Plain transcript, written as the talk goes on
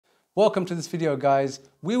Welcome to this video, guys.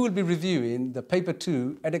 We will be reviewing the Paper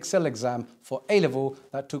 2 Edexcel exam for A-Level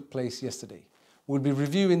that took place yesterday. We'll be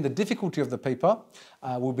reviewing the difficulty of the paper.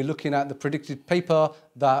 We'll be looking at the predicted paper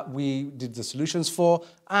that we did the solutions for,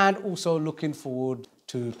 and also looking forward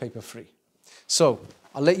to Paper 3. So,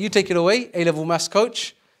 I'll let you take it away, A-Level Maths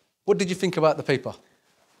coach. What did you think about the paper?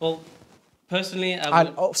 Well, personally,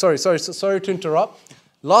 sorry to interrupt.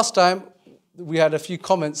 Last time, we had a few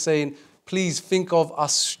comments saying, please think of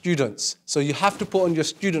us students. So you have to put on your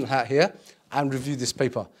student hat here and review this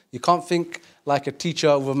paper. You can't think like a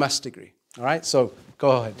teacher with a maths degree. All right, so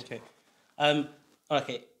go ahead. Okay.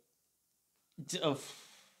 Okay.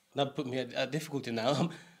 That put me at difficulty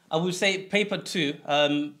now. I would say paper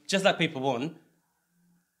 2, just like paper 1,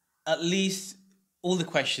 at least all the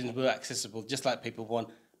questions were accessible, just like paper 1.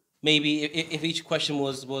 Maybe if each question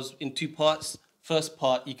was in 2 parts, first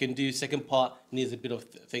part you can do, second part needs a bit of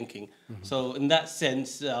thinking. Mm-hmm. So in that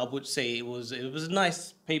sense, I would say it was a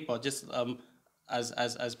nice paper, just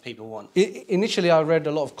as paper 1. Initially, I read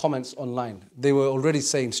a lot of comments online. They were already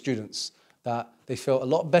saying, students, that they felt a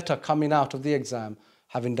lot better coming out of the exam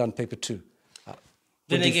having done paper 2.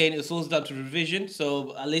 Then again, it's also down to revision.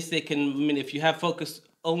 So at least they can, I mean, if you have focused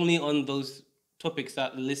only on those topics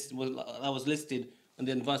that was listed on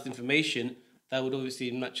the advanced information, that would obviously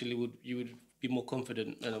naturally you would be more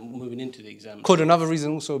confident moving into the exam. Could another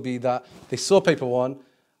reason also be that they saw paper 1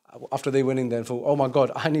 after they went in there and thought, oh my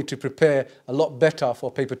God, I need to prepare a lot better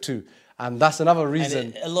for paper 2. And that's another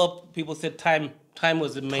reason. And a lot of people said time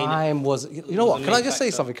was the main. Time was, you know what, can I just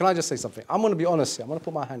say something? I'm going to be honest here. I'm going to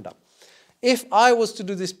put my hand up. If I was to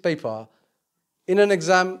do this paper in an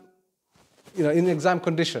exam, in exam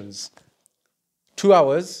conditions, 2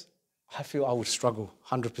 hours, I feel I would struggle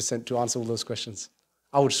 100% to answer all those questions.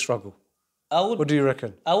 I would struggle. What do you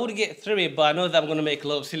reckon? I would get through it, but I know that I'm going to make a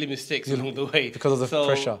lot of silly mistakes along the way. Because of the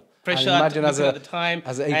pressure. Pressure imagine at the time.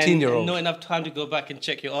 As an 18-year-old. And not enough time to go back and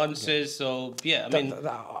check your answers. Yeah. So, yeah, I mean...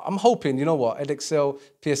 I'm hoping, you know what, Edexcel,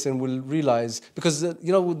 PSN will realise, because,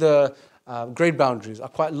 the grade boundaries are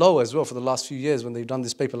quite low as well for the last few years when they've done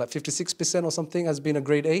this paper, like 56% or something has been a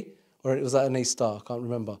grade A, or was that an A star? I can't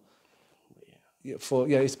remember. Yeah,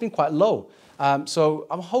 it's been quite low. So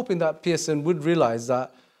I'm hoping that PSN would realise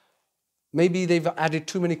that maybe they've added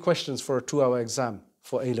too many questions for a 2-hour exam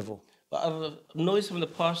for A-Level. But I've noticed from the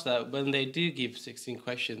past that when they do give 16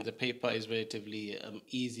 questions, the paper is relatively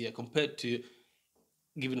easier compared to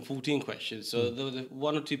given 14 questions. So there was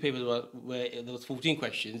 1 or 2 papers where there was 14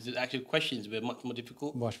 questions. The actual questions were much more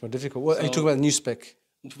difficult. Much more difficult. What are you talking about? The new spec?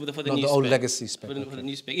 For the new old legacy spec. For the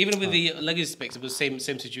new spec. Even with the legacy specs, it was the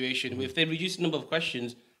same situation. If they reduce the number of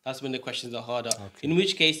questions, that's when the questions are harder. Okay. In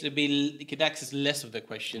which case, it could access less of the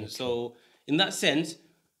questions. Okay. So in that sense,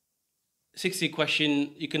 60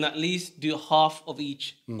 question, you can at least do half of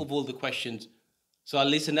each of all the questions. So at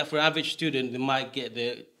least for an average student, they might get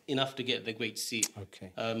enough to get the grade C.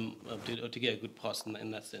 Okay. Or to get a good pass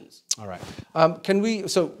in that sense. All right.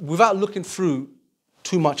 So without looking through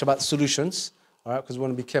too much about solutions, all right, because we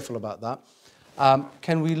want to be careful about that,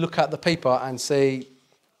 can we look at the paper and say,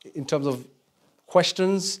 in terms of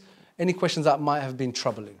questions, any questions that might have been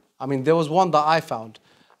troubling? I mean, there was one that I found,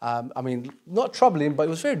 not troubling, but it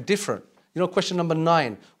was very different. Question number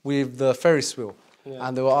 9 with the Ferris wheel. Yeah.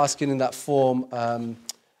 And they were asking in that form,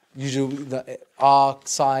 usually the arc,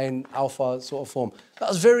 sine, alpha sort of form. That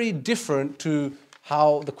was very different to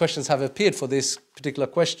how the questions have appeared for this particular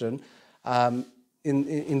question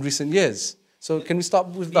in recent years. So can we start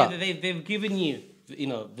with that? Yeah, they've given you,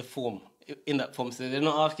 the form in that form. So they're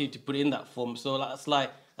not asking you to put it in that form. So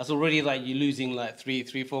that's already like you're losing like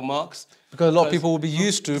 3-4 marks. Because a lot of people will be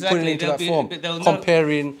used to putting it into that form,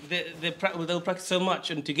 comparing. They'll practice so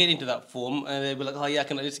much and to get into that form, and they'll be like, oh yeah, I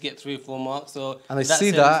can at least get 3 or 4 marks. So and they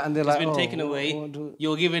see that, and they're like, it's been taken away.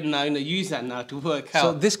 You're given now, use that now to work out.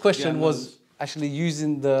 So this question was actually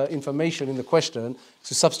using the information in the question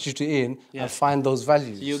to substitute it in and find those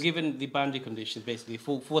values. So you're given the boundary conditions basically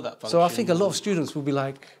for that function. So I think a lot of students will be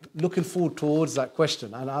like looking forward towards that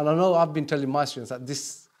question. And I know I've been telling my students that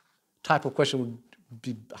this type of question would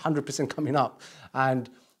be 100% coming up. And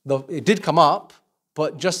it did come up,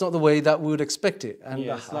 but just not the way that we would expect it. And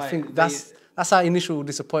I think that's our initial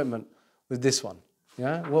disappointment with this one.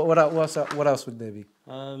 Yeah? What else would there be?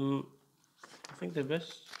 I think the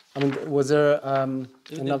best... I mean, was there...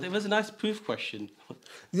 there was a nice proof question.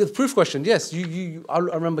 The proof question, yes. I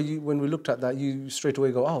remember when we looked at that, you straight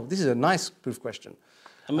away go, oh, this is a nice proof question.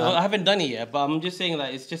 I mean, I haven't done it yet, but I'm just saying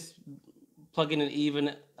that it's just plug in an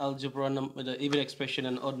even algebra number, the even expression,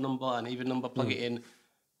 an odd number, and even number, plug it in.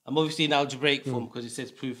 I'm obviously in algebraic form because it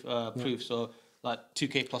says proof. So like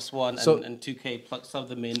 2k plus 1 So- and 2k plus sub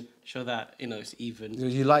them in, show that, it's even.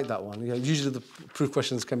 You like that one? Yeah. Usually the proof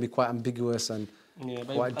questions can be quite ambiguous and Yeah,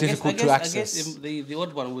 but quite I guess, difficult I to guess, access. I guess the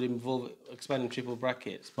odd one would involve expanding triple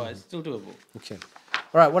brackets, but it's still doable. Okay.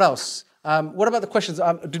 All right, what else? What about the questions?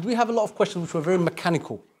 Did we have a lot of questions which were very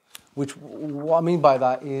mechanical? Which, what I mean by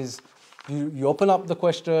that is you open up the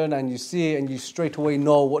question and you see it and you straight away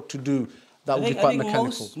know what to do. That would be quite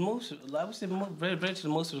mechanical. Most, I would say very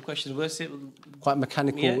most of the questions were Quite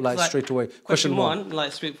mechanical, yeah, like straight away. Question one,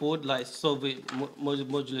 like straightforward, like solve it,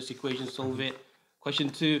 modulus equation, solve it. Question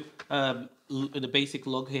two, the basic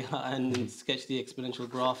log here and sketch the exponential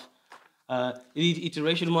graph.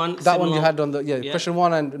 Iteration one. That one you similar- had on the, question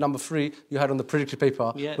 1 and number 3 you had on the predicted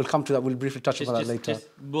paper. Yeah. We'll come to that, we'll briefly touch upon that later. Just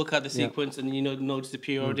work out the sequence and notice the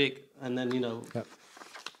periodic and then Yep.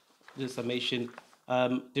 the summation.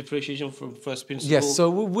 Differentiation from first principle. Yes, so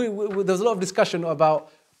there was a lot of discussion about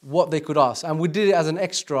what they could ask. And we did it as an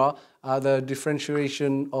extra, the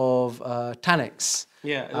differentiation of tan X.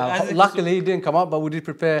 Yeah. Luckily, it didn't come up, but we did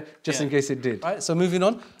prepare just in case it did. Right, so moving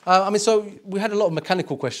on. So we had a lot of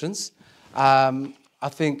mechanical questions. I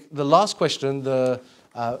think the last question, the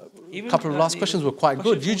couple of last questions were quite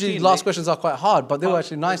good. Usually, 14, last questions are quite hard, but they were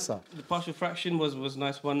actually nicer. The partial fraction was a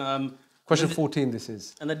nice one. Question 14, this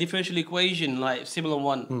is. And the differential equation, like similar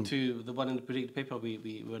one to the one in the predicted paper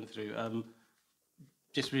we went through.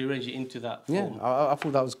 Just rearrange it into that form. Yeah, I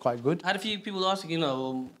thought that was quite good. I had a few people asking,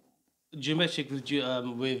 geometric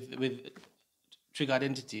with trig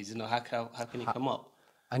identities, how can it come up?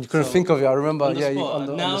 And you couldn't think of it. I remember. On the Yeah, spot. on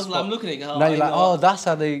the Now spot. I'm looking at it. Now you're like,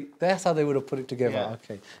 that's how they would have put it together. Yeah.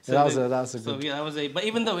 Okay, So that the- was a good. So yeah, that was a. But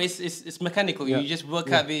even though it's mechanical, you just work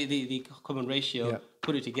out the common ratio,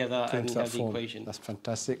 put it together, and into you that have the form. equation. That's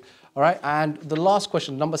fantastic. All right, and the last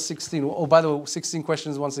question, number 16. Oh, by the way, 16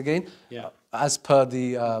 questions once again, as per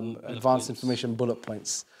the advanced points. information bullet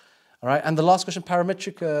points. All right, and the last question,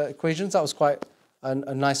 parametric equations. That was quite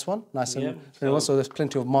a nice one. Nice and so there's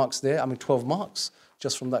plenty of marks there. 12 marks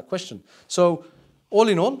just from that question. So, all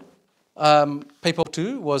in all, paper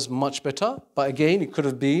 2 was much better, but again, it could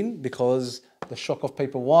have been because the shock of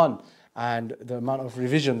paper 1 and the amount of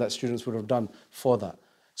revision that students would have done for that.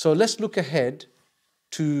 So let's look ahead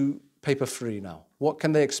to paper 3 now. What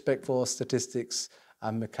can they expect for statistics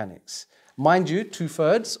and mechanics? Mind you,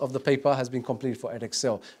 2/3 of the paper has been completed for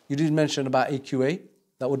Edexcel. You did mention about AQA.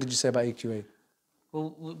 What did you say about AQA?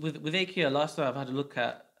 Well, with AQA, last time I've had a look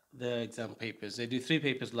at the exam papers. They do 3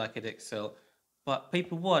 papers like Edexcel, but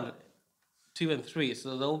paper 1, 2, and 3.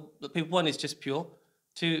 So the paper 1 is just pure,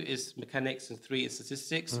 2 is mechanics, and 3 is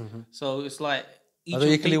statistics. So it's like each Are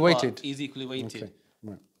they equally paper weighted? is equally weighted. Okay,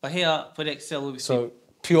 right. But here for Edexcel, we So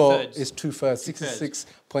pure 2/3. is 2/3,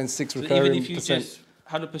 66.6 So recurring even if you percent. just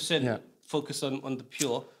 100% focus on the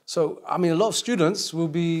pure. So, a lot of students will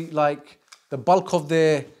be like, the bulk of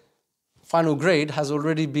their final grade has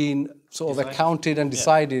already been sort of accounted and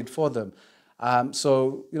decided for them.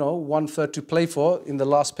 So, 1/3 to play for in the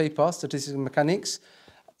last paper, statistics and mechanics.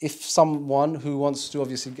 If someone who wants to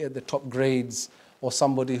obviously get the top grades or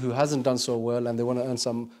somebody who hasn't done so well and they want to earn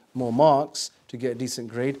some more marks to get a decent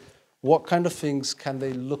grade, what kind of things can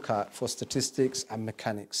they look at for statistics and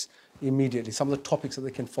mechanics immediately? Some of the topics that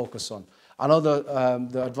they can focus on. I know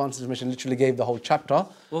the advanced information literally gave the whole chapter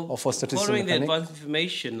for statistics and Following the mechanics. advanced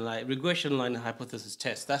information, like regression line hypothesis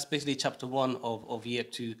test, that's basically chapter 1 of year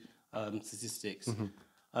 2 statistics.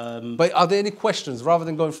 But are there any questions, rather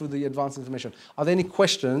than going through the advanced information, are there any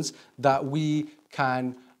questions that we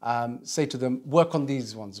can say to them, work on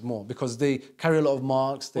these ones more? Because they carry a lot of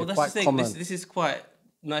marks, they're quite common. This is quite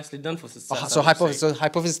nicely done for statistics. So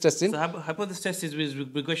hypothesis testing? So hypothesis test is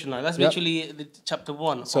with regression line. That's literally the chapter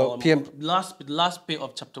 1. So last bit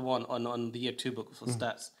of chapter 1 on the year 2 book for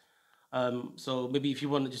stats. So maybe if you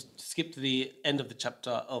want to just skip to the end of the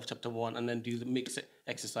chapter 1 and then do the mix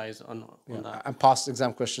exercise on that. And past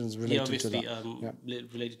exam questions related obviously, to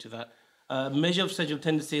that. related to that. Measure of central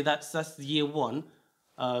tendency, that's the year 1.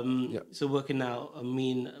 So working out a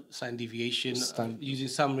mean standard deviation using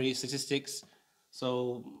summary statistics.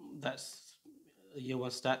 So that's year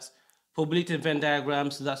 1 stats. Probability and Venn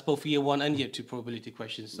diagrams, so that's both year 1 and year 2 probability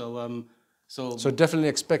questions. So definitely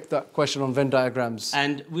expect that question on Venn diagrams.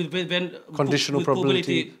 And with Conditional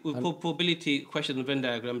probability. Probability question on Venn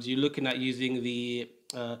diagrams, you're looking at using the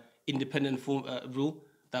independent rule,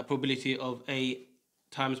 that probability of A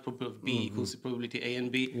times probability of B equals to probability A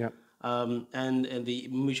and B. Yeah. And the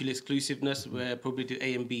mutual exclusiveness, where probability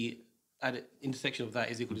A and B at the intersection of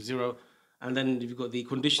that is equal to 0. And then you've got the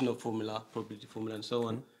conditional formula, probability formula, and so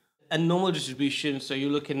on. And normal distribution, so you're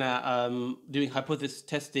looking at doing hypothesis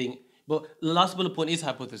testing, But the last bullet point is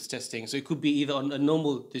hypothesis testing. So it could be either on a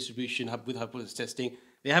normal distribution with hypothesis testing.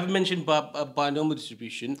 They haven't mentioned binomial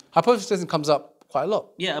distribution. Hypothesis testing comes up quite a lot.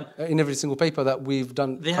 Yeah. In every single paper that we've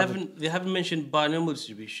done. They haven't mentioned binomial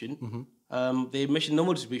distribution. They mentioned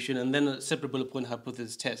normal distribution and then a separate bullet point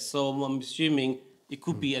hypothesis test. So I'm assuming it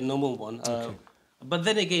could be a normal one. But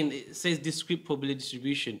then again, it says discrete probability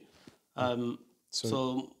distribution.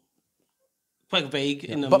 So quite vague.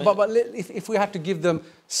 But if we had to give them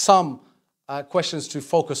some questions to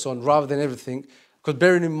focus on rather than everything, because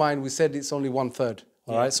bearing in mind we said it's only 1/3.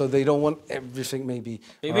 All right, so they don't want everything maybe.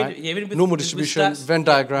 Normal distribution, stats, Venn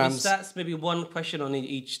diagrams. With stats, maybe one question on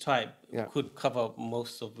each type could cover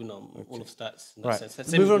most of all of stats. In right.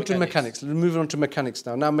 Sense. Moving on to mechanics. Moving on to mechanics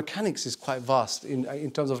now. Now mechanics is quite vast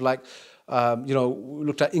in terms of like, we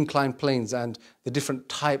looked at inclined planes and the different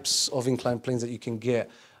types of inclined planes that you can get.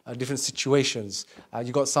 Different situations.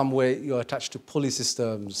 You've got some where you're attached to pulley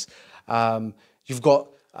systems. You've got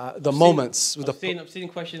moments. I've seen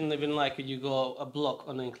questions that have been like, you got a block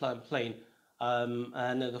on an inclined plane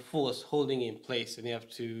and the force holding it in place, and you have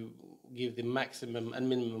to give the maximum and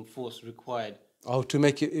minimum force required. Oh, to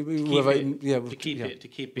make it, to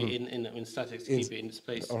keep it in statics, to keep it in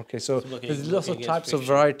space. Okay, so there's lots of types of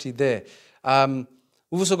variety there.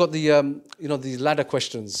 We've also got the these ladder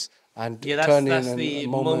questions and turning and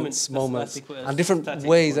moments, and different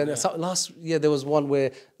ways. And last year there was one where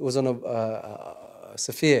it was on a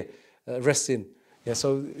sphere resting. Yeah,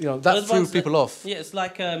 so that threw people off. Yeah, it's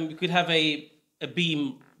like you could have a beam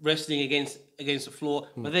resting against the floor,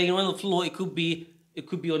 but then on the floor it could be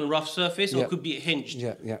on a rough surface or it could be hinged.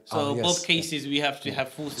 Yeah. So both cases we have to have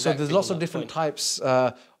forces. So there's lots of different types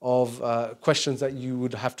of questions that you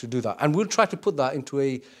would have to do that, and we'll try to put that into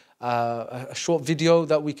a short video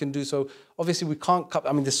that we can do. So obviously we can't cover.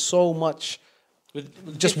 I mean, there's so much.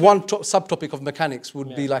 With just one subtopic of mechanics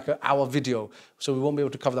would be like an hour video, so we won't be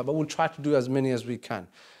able to cover that. But we'll try to do as many as we can.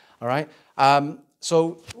 All right.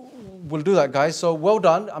 So we'll do that, guys. So well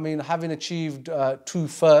done. I mean, having achieved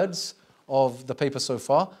 2/3 of the paper so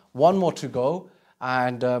far, one more to go,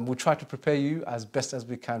 and we'll try to prepare you as best as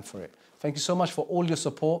we can for it. Thank you so much for all your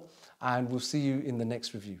support, and we'll see you in the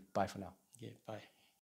next review. Bye for now. Yeah. Bye.